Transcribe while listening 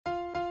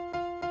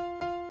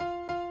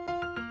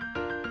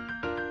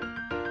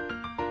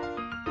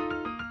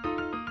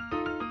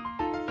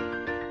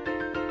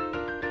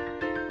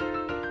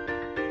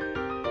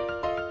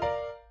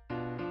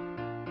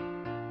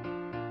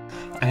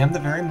I am the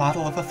very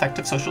model of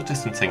effective social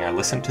distancing. I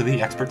listen to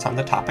the experts on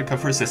the topic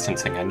of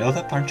resistancing. I know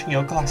that punching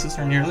yoga classes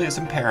are nearly as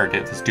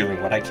imperative as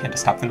doing what I can to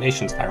stop the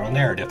nation's viral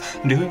narrative.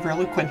 I'm doing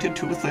well acquainted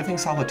to with living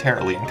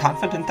solitarily and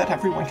confident that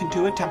everyone can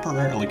do it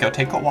temporarily. Go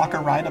take a walk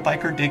or ride a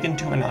bike or dig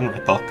into an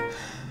unread book.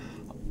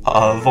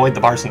 Avoid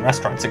the bars and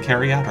restaurants and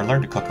carry out or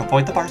learn to cook.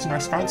 Avoid the bars and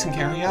restaurants and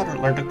carry out or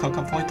learn to cook.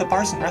 Avoid the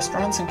bars and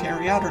restaurants and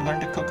carry out or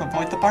learn to cook.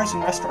 Avoid the bars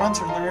and restaurants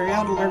or carry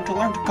out or learn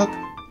to cook.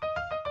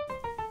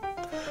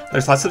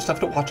 There's lots of stuff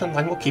to watch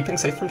online while keeping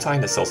safe from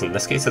sinus ills. In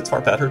this case, it's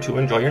far better to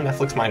enjoy your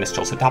Netflix minus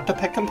chills. Adopt a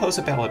pet, compose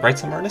a ballad, write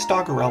some earnest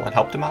doggerel, and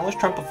help demolish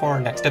Trump before our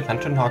next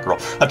event inaugural.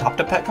 Adopt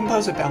a pet,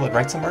 compose a ballad,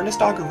 write some earnest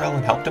doggerel,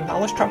 and help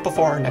demolish Trump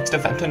before our next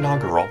event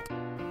inaugural.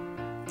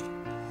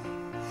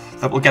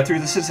 That we'll get through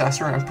this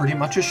disaster, I'm pretty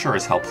much as sure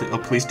as hell.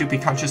 Please do be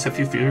conscious if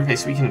you feel your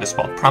face weakened as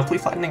well. Promptly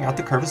flattening out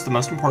the curve is the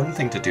most important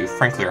thing to do.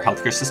 Frankly, our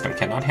healthcare system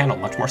cannot handle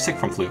much more sick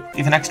from flu.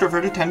 Even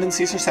extroverted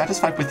tendencies are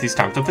satisfied with these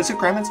times. Don't visit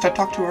Grandma instead,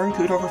 talk to her and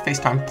coot over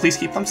FaceTime. Please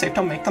keep them safe,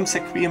 don't make them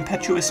sick, be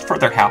impetuous for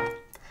their hap.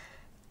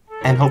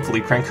 And hopefully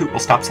Grand Coot will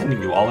stop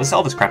sending you all this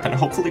Elvis crap, and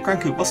hopefully Grand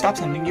Coot will stop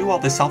sending you all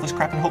this Elvis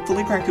crap, and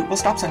hopefully Grand Coot will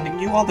stop sending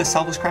you all this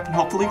Elvis crap, and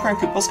hopefully Grand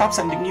Coot will stop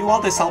sending you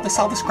all this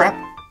Elvis crap.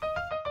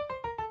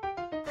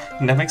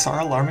 Pandemics are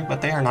alarming, but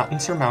they are not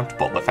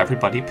insurmountable if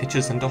everybody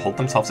pitches in to hold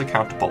themselves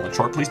accountable. In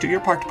short, please do your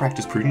part to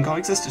practice prudent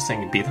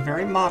coexisting and be the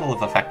very model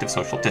of effective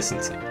social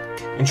distancing.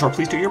 In short,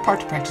 please do your part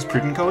to practice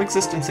prudent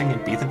coexisting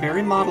and be the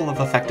very model of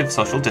effective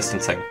social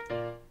distancing.